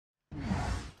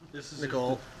This is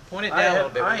Nicole. Point it down a little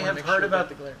bit. I have heard about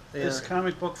this Yeah.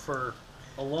 comic book for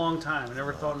a long time. I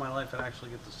never thought in my life I'd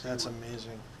actually get to see That's one.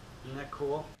 amazing. Isn't that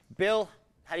cool? Bill,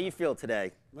 how do you feel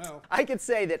today? Well, I could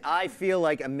say that I feel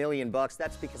like $1 million.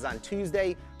 That's because on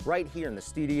Tuesday, right here in the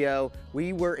studio,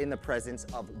 we were in the presence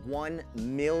of $1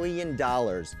 million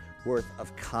worth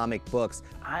of comic books.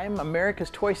 I'm America's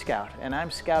Toy Scout, and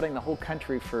I'm scouting the whole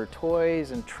country for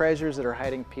toys and treasures that are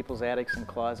hiding people's attics and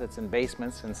closets and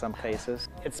basements in some cases.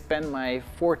 It's been my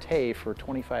forte for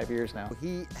 25 years now.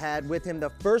 He had with him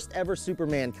the first ever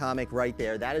Superman comic right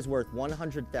there. That is worth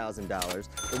 $100,000.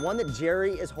 The one that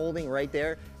Jerry is holding right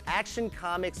there, Action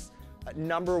Comics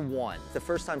 #1. The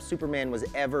first time Superman was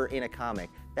ever in a comic.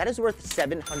 That is worth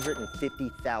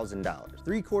 $750,000.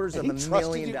 $750,000. he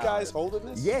trusted you guys holding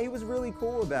this? Yeah, he was really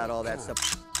cool about all that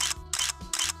stuff.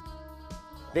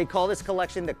 They call this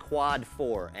collection the Quad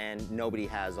 4, and nobody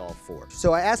has all 4.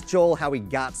 So I asked Joel how he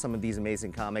got some of these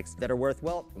amazing comics that are worth,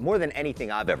 well, more than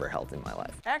anything I've ever held in my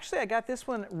life. Actually, I got this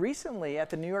one recently at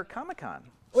the New York Comic Con.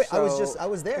 Wait, I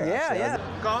was there. Yeah, actually. yeah.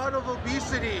 God of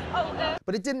obesity.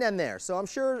 But it didn't end there. So I'm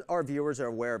sure our viewers are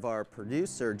aware of our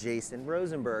producer, Jason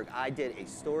Rosenberg. I did a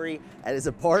story at his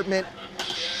apartment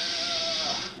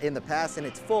in the past, and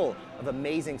it's full of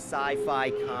amazing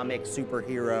sci-fi, comic,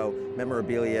 superhero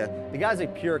memorabilia. The guy's a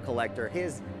pure collector.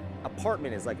 His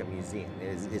apartment is like a museum.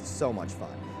 It's so much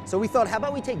fun. So we thought, how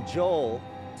about we take Joel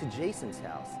to Jason's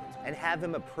house and have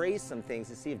him appraise some things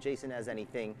to see if Jason has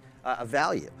anything of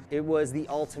value. It was the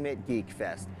ultimate geek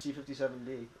fest.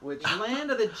 C-57D, which...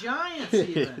 Land of the Giants,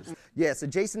 even. Yeah, so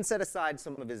Jason set aside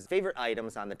some of his favorite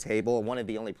items on the table, one of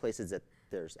the only places that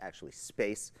there's actually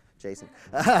space, Jason.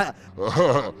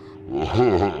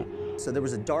 So there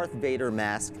was a Darth Vader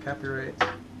mask. Copyright.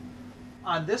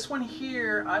 On this one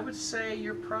here, I would say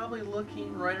you're probably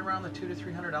looking right around the $200 to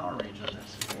 $300 range on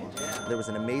this. Yeah. There was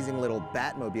an amazing little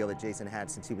Batmobile that Jason had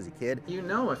since he was a kid. You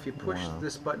know, if you push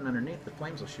this button underneath, the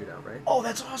flames will shoot out, right? Oh,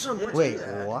 that's awesome. Wait,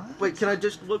 what? Wait, can I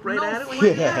just look right at it?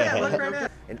 Yeah, look right at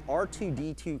it. An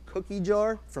R2-D2 cookie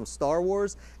jar from Star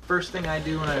Wars. First thing I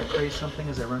do when I appraise something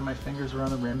is I run my fingers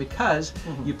around the rim because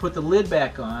you put the lid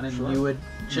back on and you would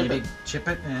maybe chip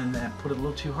it and put it a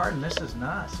little too hard, and this is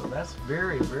not. So that's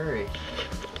very, very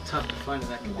tough to find in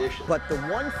that condition. But the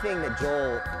one thing that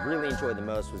Joel really enjoyed the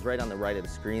most was right on the right of the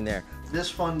screen there. This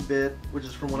fun bit, which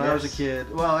is from when I was a kid.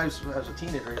 Well, I was a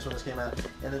teenager I guess when this came out,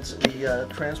 and it's the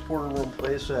transporter room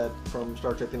playset from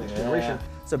Star Trek: The Next Generation.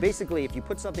 So basically, if you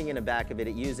put something in the back of it,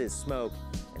 it uses smoke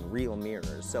and real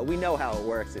mirrors. So we know how it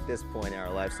works at this point in our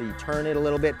life. So you turn it a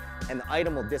little bit, and the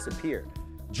item will disappear.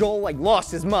 Joel like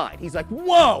lost his mind. He's like,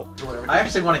 whoa! I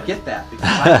actually want to get that because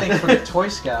I think for the Toy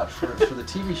Scout, for the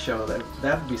TV show,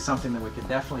 that would be something that we could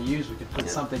definitely use. We could put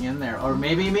something in there, or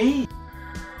maybe me.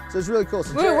 So it's really cool.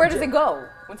 So Where does it go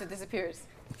once it disappears?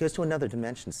 It goes to another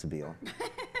dimension, Sabine.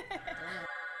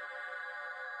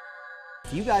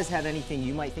 If you guys have anything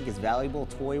you might think is valuable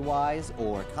toy-wise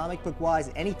or comic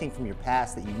book-wise, anything from your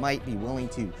past that you might be willing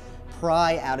to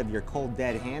pry out of your cold,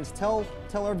 dead hands, tell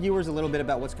our viewers a little bit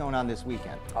about what's going on this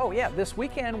weekend. Oh yeah, this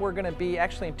weekend we're going to be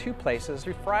actually in 2 places.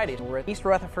 Through Friday, we're at East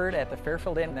Rutherford at the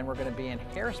Fairfield Inn, and then we're going to be in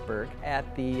Harrisburg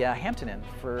at the Hampton Inn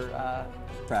for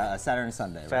Saturday and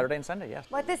Sunday. Saturday and Sunday, yes.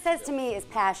 What this says to me is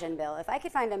passion, Bill. If I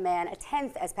could find a man a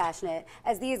tenth as passionate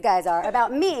as these guys are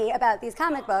about me, about these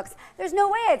comic books, there's no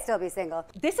way I'd still be single.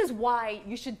 This is why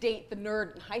you should date the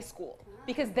nerd in high school.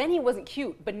 Because then he wasn't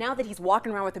cute, but now that he's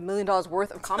walking around with $1 million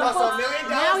worth of comic books,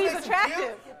 now he's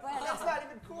attractive. That's not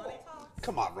even cool.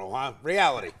 Come on, Rohan.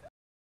 Reality.